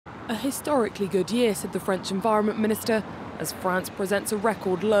A historically good year, said the French Environment Minister, as France presents a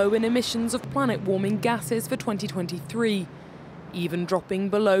record low in emissions of planet-warming gases for 2023, even dropping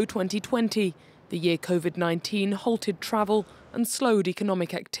below 2020, the year COVID-19 halted travel and slowed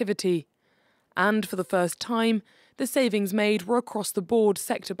economic activity. And for the first time, the savings made were across the board,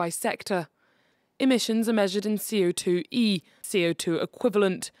 sector by sector. Emissions are measured in CO2e, CO2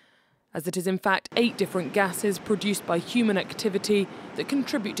 equivalent, as it is in fact 8 different gases produced by human activity that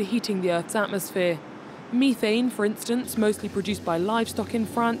contribute to heating the Earth's atmosphere. Methane, for instance, mostly produced by livestock in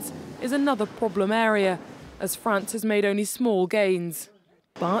France, is another problem area, as France has made only small gains.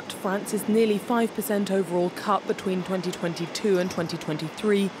 But France's nearly 5% overall cut between 2022 and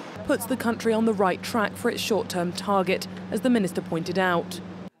 2023 puts the country on the right track for its short-term target, as the minister pointed out.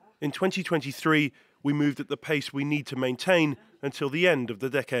 In 2023, we moved at the pace we need to maintain until the end of the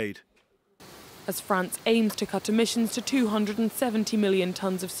decade. As France aims to cut emissions to 270 million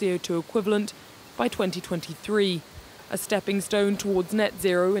tonnes of CO2 equivalent by 2023, a stepping stone towards net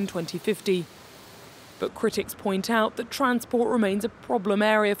zero in 2050. But critics point out that transport remains a problem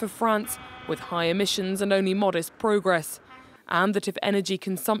area for France, with high emissions and only modest progress, and that if energy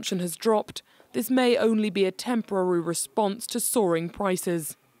consumption has dropped, this may only be a temporary response to soaring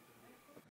prices.